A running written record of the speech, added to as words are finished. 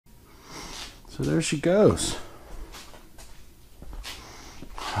So there she goes.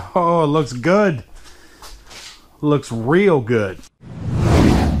 Oh, it looks good. Looks real good.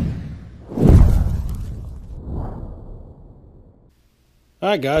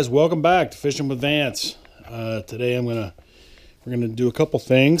 Alright guys, welcome back to Fishing with Vance. Today we're gonna do a couple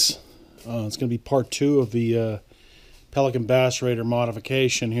things. It's gonna be part 2 of the Pelican Bass Raider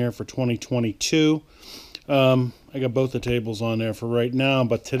modification here for 2022. I got both the tables on there for right now,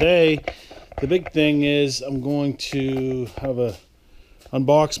 but today the big thing is I'm going to have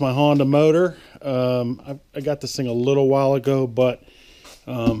unbox my Honda motor. I got this thing a little while ago, but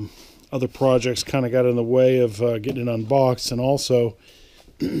other projects kind of got in the way of getting it unboxed, and also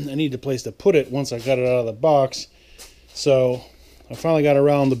I needed a place to put it once I got it out of the box. So I finally got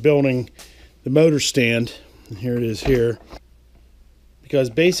around to building the motor stand, and here it is here, because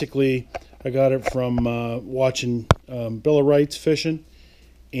basically I got it from watching Bill of Rights fishing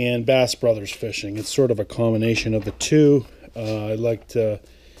and Bass Brothers fishing. It's sort of a combination of the two. I liked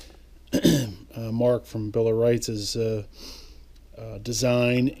Mark from Bill of Rights'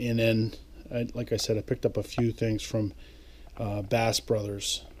 design, and then like I said, I picked up a few things from Bass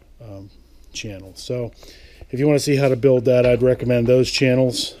Brothers channel. So if you want to see how to build that, I'd recommend those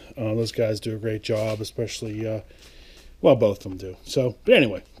channels. Those guys do a great job, especially well, both of them do. So but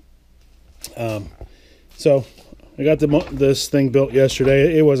anyway, so I got this thing built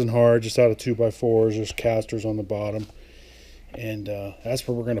yesterday. It wasn't hard, just out of 2x4s. There's casters on the bottom, and that's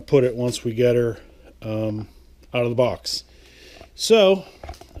where we're going to put it once we get her out of the box. So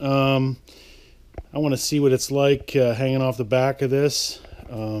I want to see what it's like hanging off the back of this.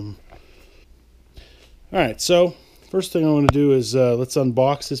 Alright, so first thing I want to do is let's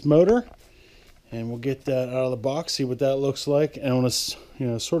unbox this motor, and we'll get that out of the box, see what that looks like. And I want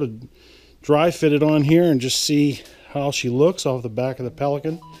to sort of dry fit it on here and just see how she looks off the back of the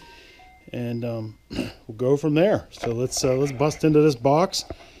Pelican, and we'll go from there. So let's bust into this box.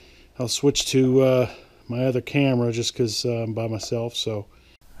 I'll switch to my other camera just because I'm by myself. So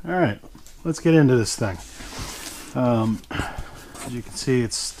alright, let's get into this thing. As you can see,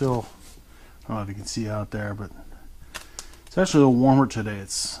 it's still, I don't know if you can see out there, but it's actually a little warmer today.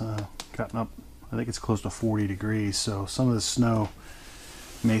 It's gotten up, I think it's close to 40 degrees, so some of the snow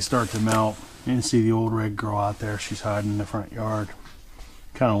may start to melt. You can see the old red girl out there. She's hiding in the front yard.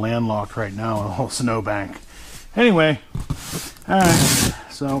 Kind of landlocked right now on a whole snowbank. Anyway, alright,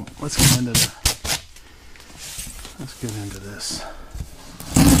 so let's get into this.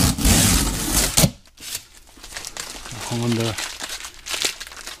 Honda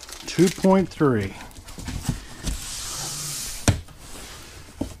 2.3.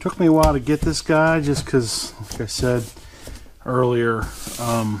 Took me a while to get this guy, just because, like I said earlier,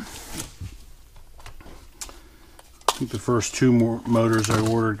 I think the first 2 motors I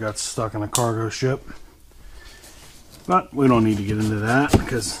ordered got stuck in a cargo ship. But we don't need to get into that,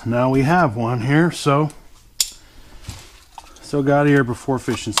 because now we have one here. So got here before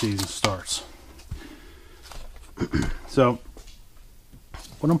fishing season starts. So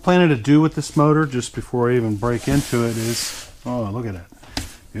what I'm planning to do with this motor, just before I even break into it, is, oh, look at that,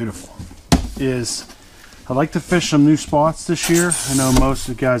 beautiful, is I'd like to fish some new spots this year. I know most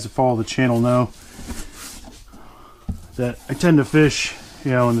of the guys that follow the channel know that I tend to fish,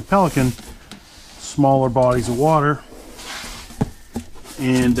 in the Pelican, smaller bodies of water,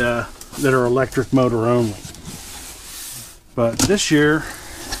 and that are electric motor only. But this year,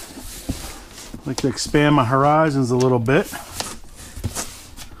 I'd like to expand my horizons a little bit.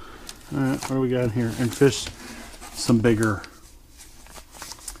 Alright, what do we got here? And fish some bigger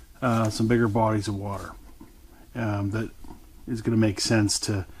bodies of water. That is going to make sense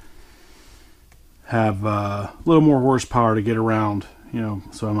to have a little more horsepower to get around,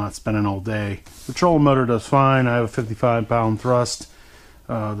 so I'm not spending all day. The trolling motor does fine. I have a 55-pound thrust.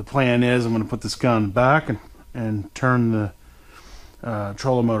 The plan is I'm going to put this gun back and turn the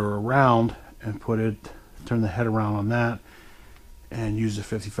trolling motor around and turn the head around on that, and use a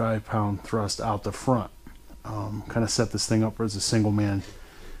 55-pound thrust out the front. Kind of set this thing up as a single-man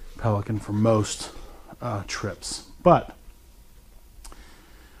Pelican for most trips. But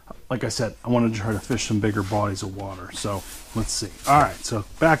like I said, I want to try to fish some bigger bodies of water. So let's see. All right, so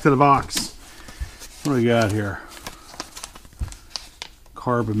back to the box. What do we got here?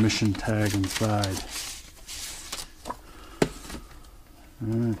 Carb emission tag inside.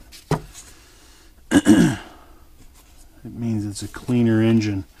 All right. It means it's a cleaner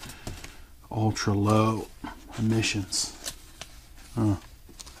engine, ultra low emissions. Oh,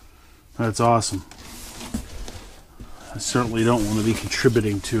 that's awesome. I certainly don't want to be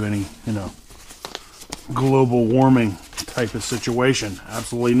contributing to any, global warming type of situation.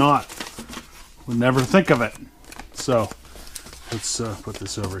 Absolutely not. Would never think of it. So let's put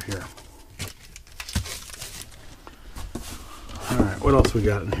this over here. All right, what else we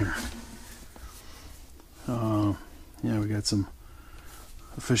got in here? Yeah, we got some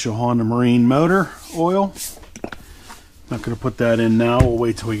official Honda Marine motor oil. Not going to put that in now. We'll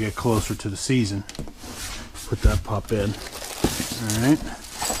wait till we get closer to the season. Put that pup in. All right.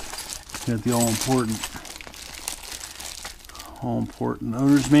 Got the all-important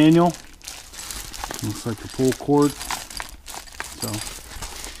owner's manual. Looks like the pull cord. So,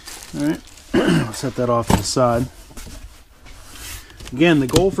 all right. I'll set that off to the side. Again, the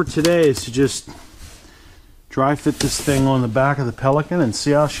goal for today is to just dry fit this thing on the back of the Pelican and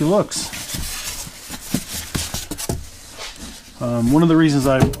see how she looks. One of the reasons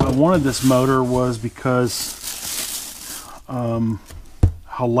I wanted this motor was because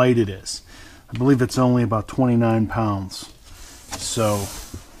how light it is. I believe it's only about 29 pounds. So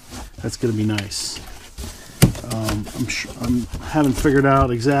that's going to be nice. I haven't figured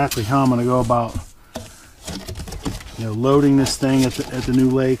out exactly how I'm going to go about loading this thing at the new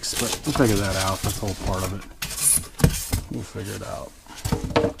lakes, but we'll figure that out. That's all part of it. We'll figure it out.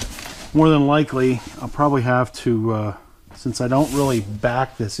 More than likely, I'll probably have to, since I don't really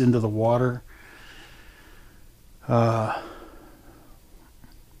back this into the water, and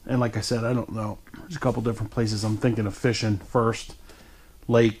like I said, I don't know. There's a couple different places I'm thinking of fishing first,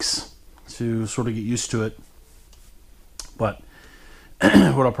 lakes, to sort of get used to it. But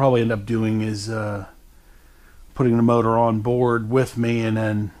what I'll probably end up doing is putting the motor on board with me and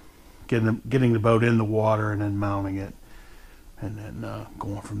then getting the boat in the water and then mounting it. And then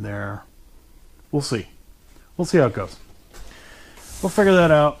going from there. We'll see. We'll see how it goes. We'll figure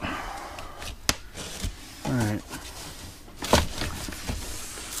that out. Alright.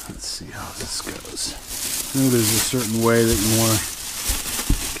 Let's see how this goes. I know there's a certain way that you want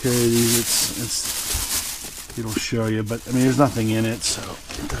to carry these. It'll show you, but I mean there's nothing in it, so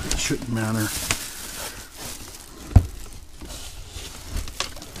it shouldn't matter.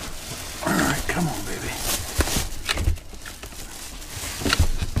 Alright, come on, baby.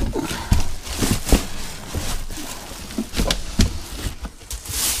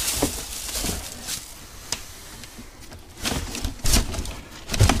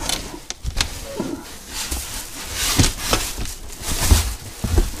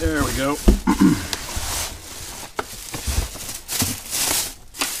 There we go.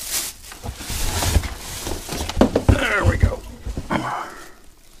 There we go.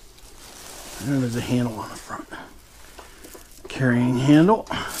 And there's a handle on the front. Carrying handle.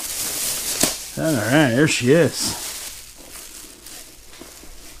 Alright, there she is.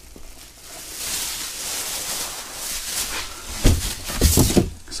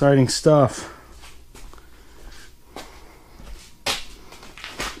 Exciting stuff.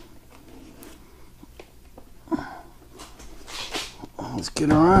 Let's get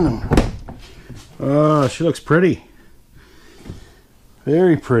her on him. Oh, she looks pretty.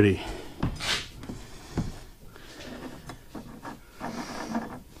 Very pretty.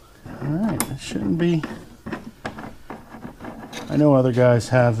 Alright, that shouldn't be... I know other guys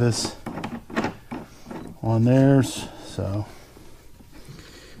have this on theirs, so...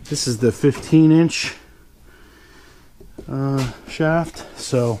 This is the 15-inch shaft,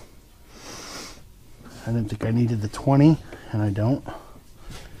 so I didn't think I needed the 20, and I don't.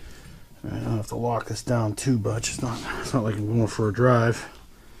 I don't have to lock this down too much. It's not like I'm going for a drive.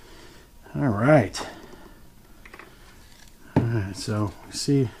 All right. All right. So you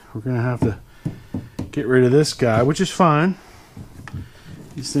see, we're gonna have to get rid of this guy, which is fine.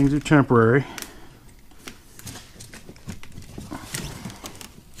 These things are temporary.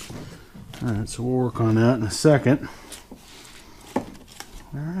 All right. So we'll work on that in a second. All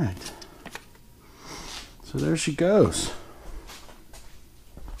right. So there she goes.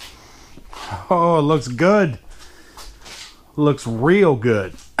 Oh, it looks good. Looks real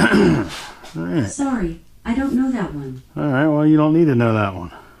good. All right. Sorry, I don't know that one. All right, well, you don't need to know that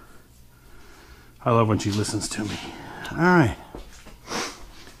one. I love when she listens to me. All right.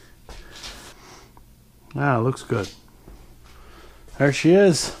 Ah, looks good. There she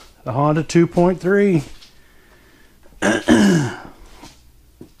is, the Honda 2.3.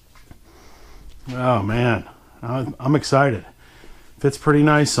 Oh, man. I'm excited. Fits pretty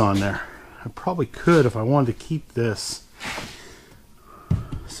nice on there. I probably could if I wanted to keep this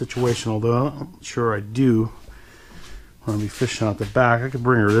situation, although I'm not sure I do. When I'll be fishing out the back, I could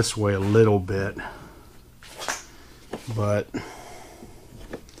bring her this way a little bit. But,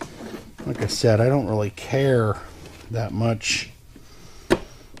 like I said, I don't really care that much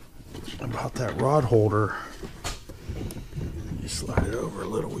about that rod holder. slide it over a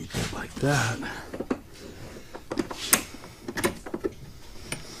little wee bit like that.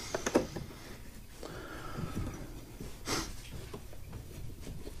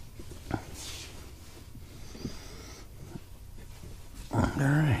 All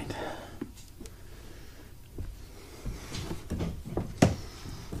right.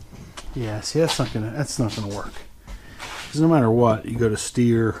 Yeah, see, that's not gonna work. Because no matter what, you go to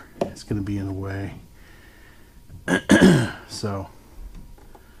steer, it's gonna be in the way. So,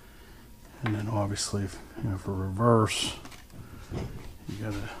 and then obviously, for reverse, you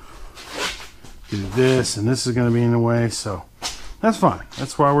gotta do this, and this is gonna be in the way. So that's fine.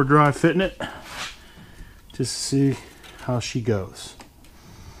 That's why we're dry fitting it, just to see how she goes.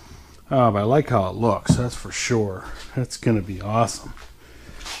 Oh, but I like how it looks. That's for sure. That's gonna be awesome.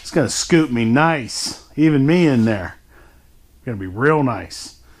 It's gonna scoop me nice, even me in there. Gonna be real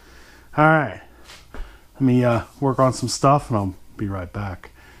nice. All right. Let me work on some stuff, and I'll be right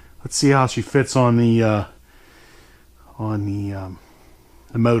back. Let's see how she fits on the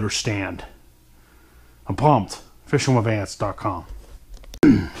motor stand. I'm pumped. FishingWithVance.com.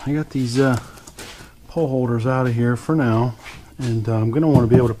 I got these pole holders out of here for now, and I'm going to want to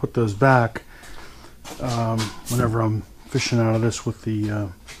be able to put those back whenever I'm fishing out of this with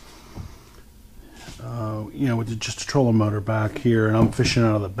the with just a trolling motor back here, and I'm fishing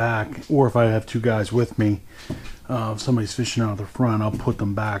out of the back, or if I have two guys with me, if somebody's fishing out of the front, I'll put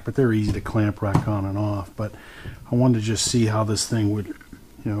them back, but they're easy to clamp rack on and off. But I wanted to just see how this thing would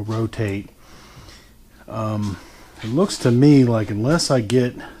rotate. It looks to me like unless I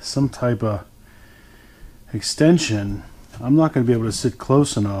get some type of extension, I'm not going to be able to sit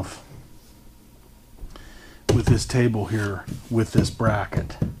close enough with this table here with this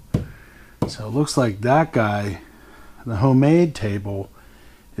bracket. So it looks like that guy, the homemade table,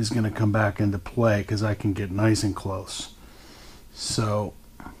 is going to come back into play because I can get nice and close. So,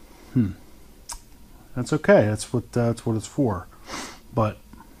 that's okay. That's what it's for. But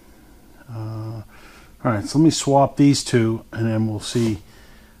all right, so let me swap these two, and then we'll see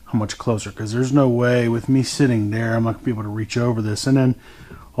how much closer. Because there's no way with me sitting there, I'm not going to be able to reach over this. And then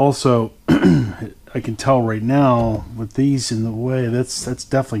also, I can tell right now with these in the way, that's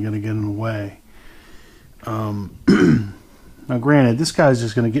definitely going to get in the way. Now granted, this guy's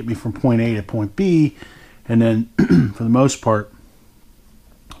just going to get me from point A to point B, and then for the most part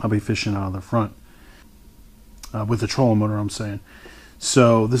I'll be fishing out of the front with the trolling motor, I'm saying.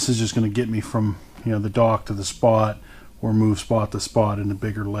 So this is just going to get me from the dock to the spot, or move spot to spot into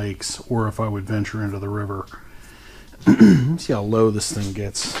bigger lakes, or if I would venture into the river. Let's see how low this thing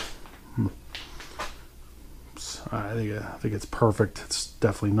gets. I think it's perfect. It's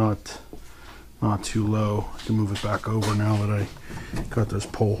definitely not too low. I can move it back over now that I got those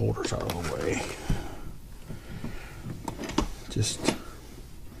pole holders out of the way. Just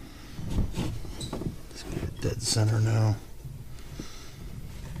get it dead center now.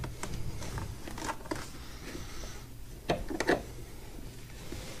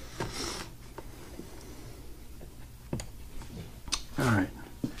 Alright,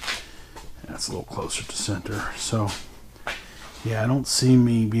 that's a little closer to center. So, yeah, I don't see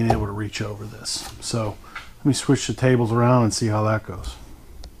me being able to reach over this. So, let me switch the tables around and see how that goes.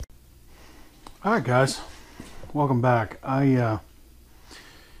 Alright guys, welcome back. What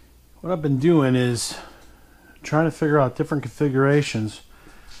I've been doing is trying to figure out different configurations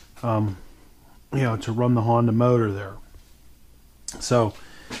to run the Honda motor there. So,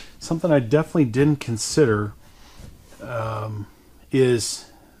 something I definitely didn't consider is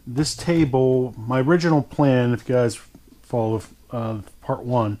this table. My original plan, if you guys follow part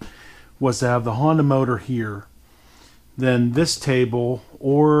one, was to have the Honda motor here, then this table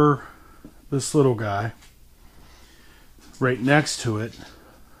or this little guy right next to it,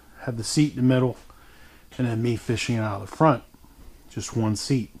 have the seat in the middle, and then me fishing out of the front, just one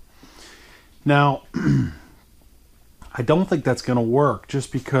seat. Now I don't think that's going to work,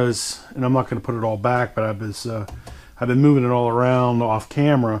 just because, and I'm not going to put it all back, but I've been moving it all around off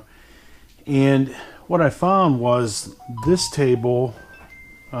camera, and what I found was this table,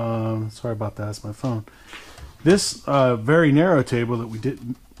 sorry about that, it's my phone, this very narrow table that we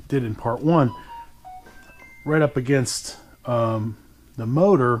did in part one, right up against the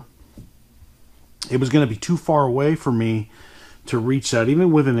motor, it was going to be too far away for me to reach that,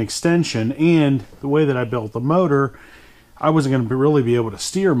 even with an extension. And the way that I built the motor, I wasn't going to really be able to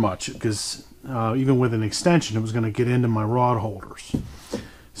steer much, because even with an extension, it was going to get into my rod holders.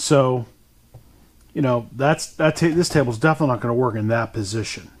 So, this table's definitely not going to work in that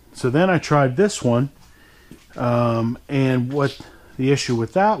position. So then I tried this one, and what the issue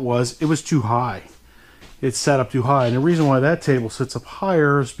with that was, it was too high. it's set up too high. And the reason why that table sits up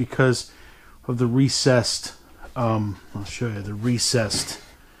higher is because of the recessed, I'll show you, the recessed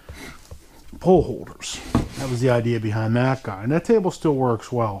pole holders. That was the idea behind that guy. And that table still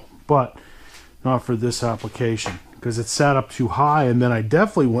works well, but not for this application because it's sat up too high, and then I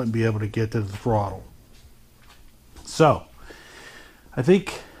definitely wouldn't be able to get to the throttle. So I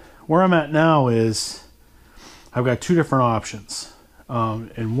think where I'm at now is I've got two different options.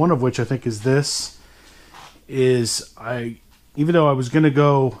 And one of which I think is this, is even though I was going to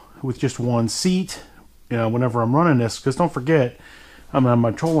go with just one seat, you know, whenever I'm running this, because don't forget, I'm on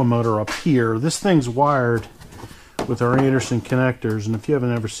my trolling motor up here. This thing's wired with our Anderson connectors, and if you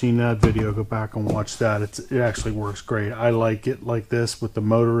haven't ever seen that video, go back and watch that. It actually works great. I like it like this with the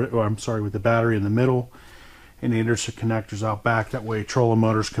motor, or I'm sorry, with the battery in the middle and the Anderson connectors out back. That way trolling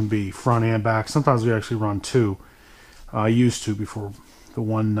motors can be front and back. Sometimes we actually run two. I used to before the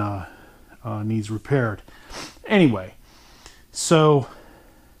one needs repaired. Anyway, so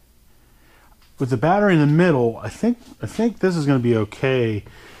with the battery in the middle, I think this is going to be okay.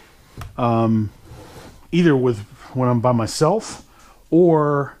 Either with when I'm by myself,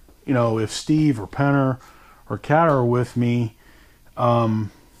 or you know, if Steve or Penner or Catter are with me,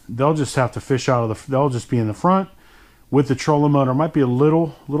 they'll just have to fish out of they'll just be in the front with the trolling motor. It might be a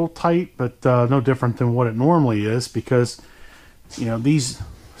little tight, but no different than what it normally is, because you know, these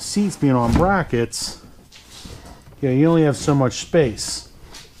seats being on brackets, yeah, you only have so much space,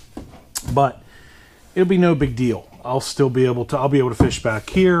 but it'll be no big deal. I'll be able to fish back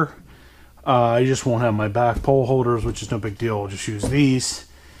here. I just won't have my back pole holders, which is no big deal. I'll just use these,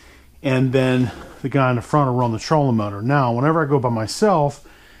 and then the guy in the front will run the trolling motor. Now, whenever I go by myself,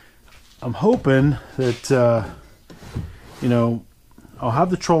 I'm hoping that you know, I'll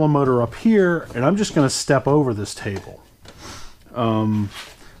have the trolling motor up here, and I'm just going to step over this table.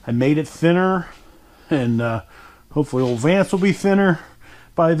 I made it thinner, and hopefully old Vance will be thinner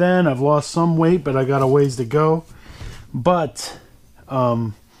by then. I've lost some weight, but I got a ways to go. But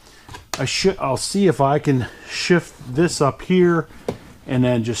I'll see if I can shift this up here and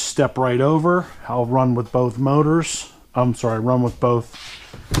then just step right over. I'll run with both motors. I'm sorry, run with both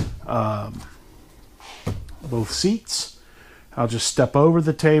seats. I'll just step over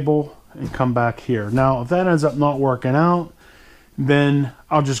the table and come back here. Now, if that ends up not working out, then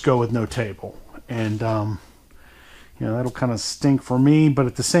I'll just go with no table. And you know, that'll kind of stink for me, but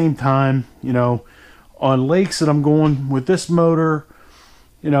at the same time, you know, on lakes that I'm going with this motor,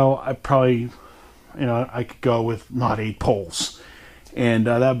 you know, I probably, you know, I could go with not 8 poles, and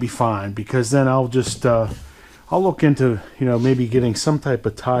that'd be fine, because then I'll just I'll look into, you know, maybe getting some type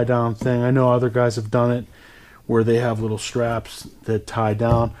of tie down thing. I know other guys have done it where they have little straps that tie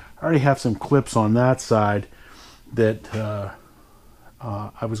down. I already have some clips on that side that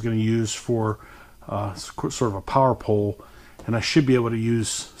I was going to use for sort of a power pole, and I should be able to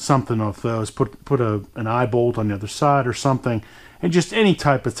use something of those. Put an eye bolt on the other side or something, and just any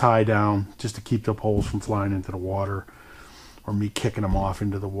type of tie down just to keep the poles from flying into the water or me kicking them off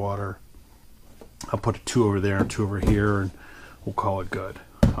into the water. I'll put 2 over there and 2 over here, and we'll call it good.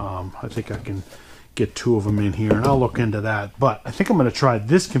 I think I can get 2 of them in here, and I'll look into that. But I think I'm going to try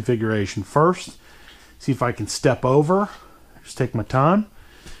this configuration first, see if I can step over, just take my time.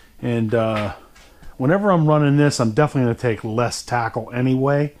 And whenever I'm running this, I'm definitely going to take less tackle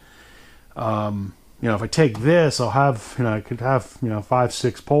anyway. You know, if I take this, I'll have, you know, I could have, you know,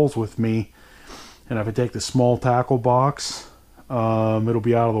 5-6 poles with me. And if I take the small tackle box, it'll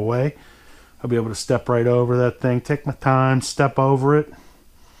be out of the way. I'll be able to step right over that thing, take my time, step over it,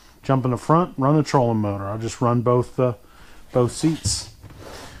 jump in the front, run the trolling motor. I'll just run both seats.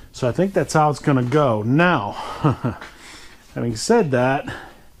 So I think that's how it's going to go. Now, having said that,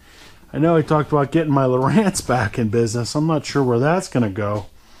 I know I talked about getting my Lowrance back in business. I'm not sure where that's going to go.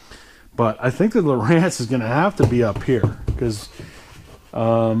 But I think the Lowrance is going to have to be up here. Because,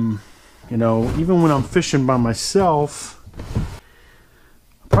 you know, even when I'm fishing by myself,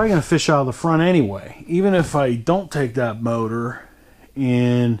 I'm probably going to fish out of the front anyway. Even if I don't take that motor,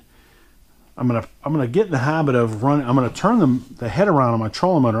 and I'm gonna get in the habit of running. I'm going to turn the head around on my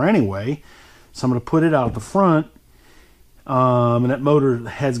trolling motor anyway. So I'm going to put it out the front. And that motor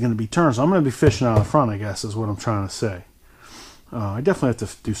head's going to be turned, so I'm going to be fishing out of the front, I guess, is what I'm trying to say. I definitely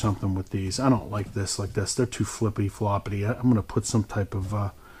have to do something with these. I don't like this like this. They're too flippy floppity. I'm going to put some type of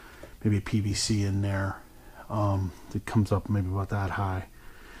maybe PVC in there that comes up maybe about that high.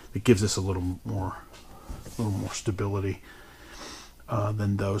 It gives us a little more stability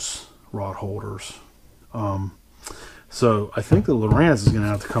than those rod holders. So I think the Lowrance is going to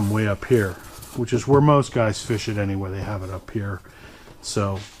have to come way up here, which is where most guys fish it anyway. They have it up here.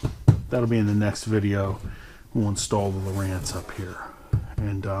 So that'll be in the next video. We'll install the Lowrance up here,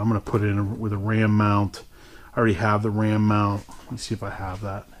 and I'm going to put it in with a ram mount. I already have the ram mount. Let me see if I have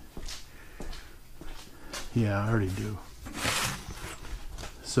that. Yeah, I already do.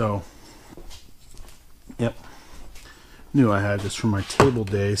 So, yep, knew I had this from my table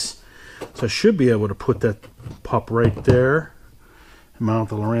days. So I should be able to put that pup right there, and mount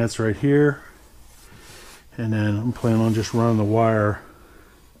the Lowrance right here, and then I'm planning on just running the wire.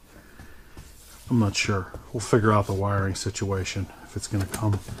 I'm not sure. We'll figure out the wiring situation, if it's going to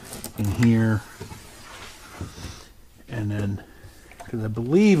come in here. And then, because I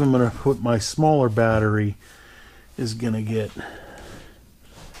believe I'm going to put my smaller battery is going to get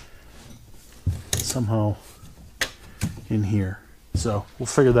somehow in here. So we'll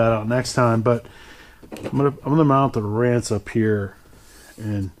figure that out next time. But I'm gonna mount the Lowrance up here,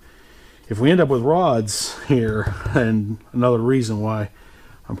 and if we end up with rods here, and another reason why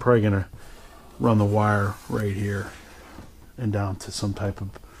I'm probably going to run the wire right here and down to some type of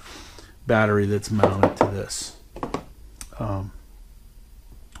battery that's mounted to this for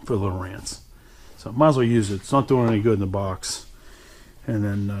the Lowrance. So might as well use it. It's not doing any good in the box. And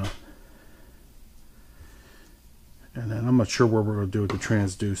then I'm not sure what we're going to do with the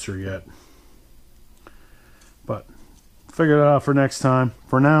transducer yet, but figure it out for next time.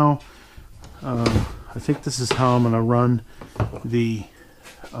 For now, I think this is how I'm going to run the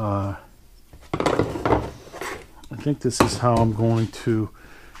I think this is how I'm going to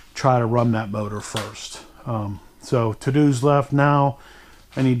try to run that motor first. So to-dos left now.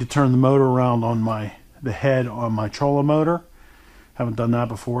 I need to turn the motor around on the head on my trolling motor. Haven't done that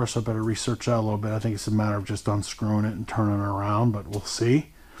before, so I better research that a little bit. I think it's a matter of just unscrewing it and turning it around, but we'll see.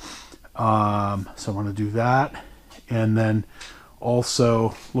 So I'm going to do that, and then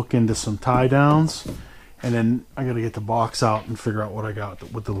also look into some tie downs, and then I got to get the box out and figure out what I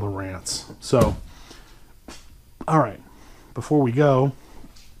got with the Lowrance. So, all right, before we go,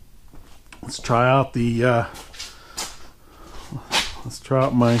 let's try out the let's try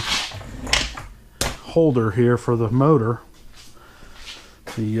out my holder here for the motor,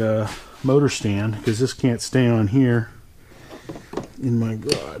 the motor stand, because this can't stay on here in my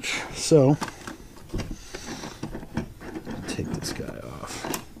garage. So take this guy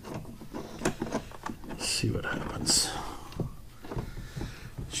off. Let's see what happens.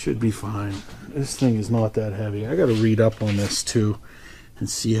 Should be fine. This thing is not that heavy. I got to read up on this too and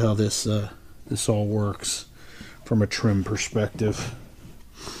see how this this all works from a trim perspective.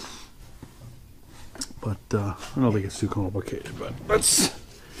 But I don't think it's too complicated. But let's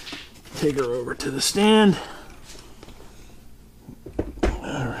take her over to the stand.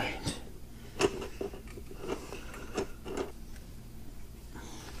 All right.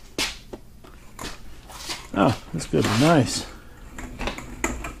 Oh, this could be nice.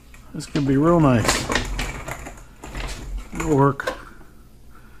 This could be real nice. It'll work.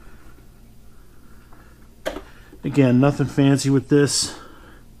 Again, nothing fancy with this.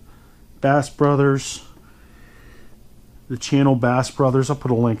 Bass Brothers. The channel Bass Brothers. I'll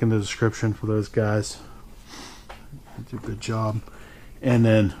put a link in the description for those guys. They do a good job. And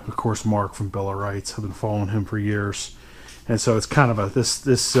then, of course, Mark from Bella Wrights. I've been following him for years. And so it's kind of a,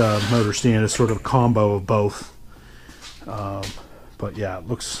 this motor stand is sort of a combo of both. But yeah, it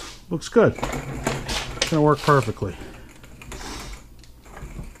looks good. It's gonna work perfectly.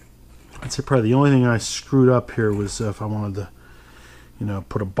 I'd say probably the only thing I screwed up here was if I wanted to, you know,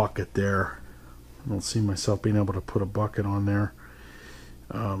 put a bucket there. I don't see myself being able to put a bucket on there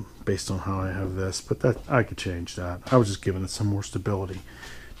based on how I have this, but that I could change that. I was just giving it some more stability,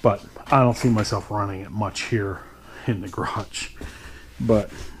 but I don't see myself running it much here in the garage.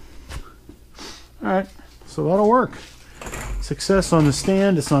 But all right, so that'll work. Success on the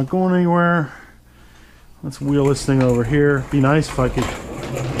stand. It's not going anywhere. Let's wheel this thing over here. Be nice if I could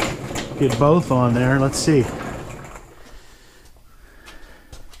get both on there. Let's see.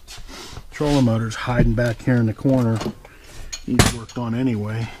 Trolling motor's hiding back here in the corner. He's worked on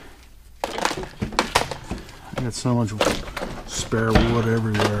anyway. I got so much spare wood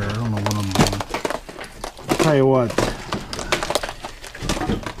everywhere. I don't know what I'm doing. I'll tell you what.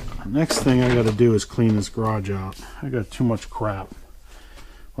 Next thing I got to do is clean this garage out. I got too much crap,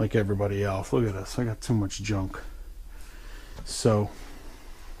 like everybody else. Look at this. I got too much junk. So,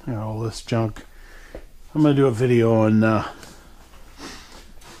 you know, all this junk. I'm gonna do a video on.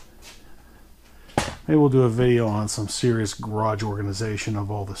 Maybe we'll do a video on some serious garage organization of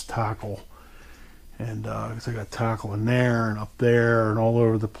all this tackle. And because I got tackle in there and up there and all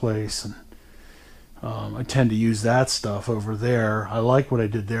over the place, and I tend to use that stuff over there. I like what I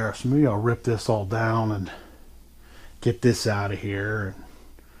did there, so maybe I'll rip this all down and get this out of here and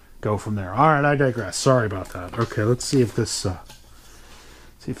go from there. All right, I digress. Sorry about that. Okay, let's see if this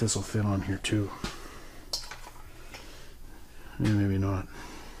will fit on here too. Yeah, maybe not.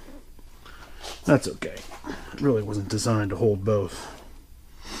 That's okay. It really wasn't designed to hold both.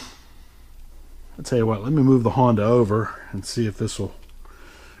 I'll tell you what, let me move the Honda over and see if this will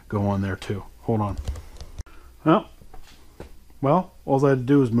go on there too. Hold on. Well, all I had to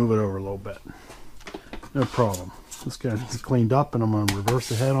do is move it over a little bit. No problem. This guy needs cleaned up, and I'm going to reverse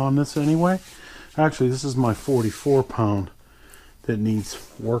the head on this anyway. Actually, this is my 44 pound that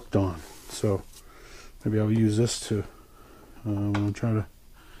needs worked on. So maybe I'll use this to try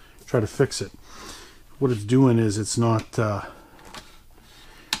to fix it. What it's doing is it's not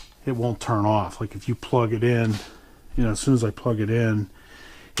it won't turn off. Like if you plug it in, you know, as soon as I plug it in,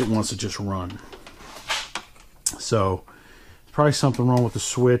 it wants to just run. So there's probably something wrong with the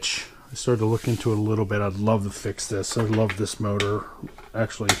switch. I started to look into it a little bit. I'd love to fix this. I love this motor.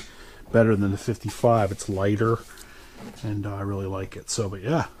 Actually better than the 55. It's lighter and I really like it. So, but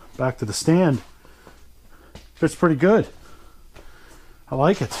yeah, back to the stand. Fits pretty good. I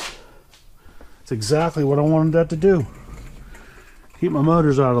like it. It's exactly what I wanted that to do. Keep my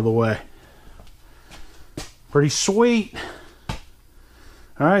motors out of the way. Pretty sweet.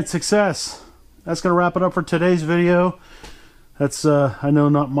 All right, success. That's going to wrap it up for today's video. That's I know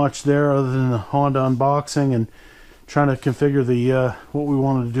not much there other than the Honda unboxing and trying to configure the what we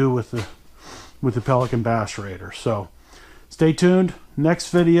wanted to do with the Pelican Bass Raider. So stay tuned. Next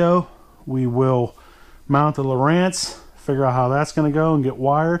video we will mount the Lowrance, figure out how that's going to go and get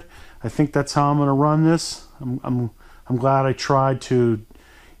wired. I think that's how I'm going to run this. I'm glad I tried to,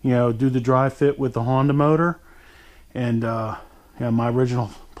 you know, do the dry fit with the Honda motor, and yeah, my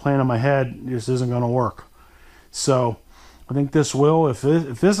original plan in my head just isn't going to work. So I think this will. If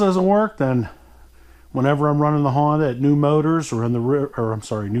this doesn't work, then whenever I'm running the Honda at new motors or in the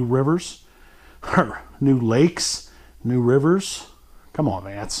new rivers, or new lakes, new rivers. Come on,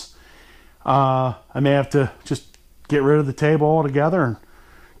 Vance. I may have to just get rid of the table altogether and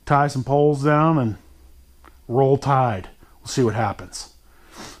tie some poles down and roll tide. We'll see what happens.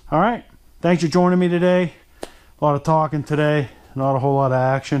 All right. Thanks for joining me today. A lot of talking today, not a whole lot of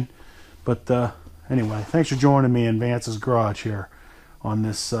action. But anyway, thanks for joining me in Vance's garage here on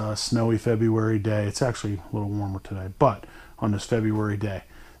this snowy February day. It's actually a little warmer today, but on this February day.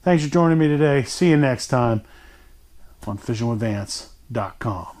 Thanks for joining me today. See you next time on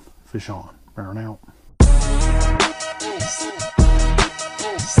fishingwithvance.com. Fish on. Burn out.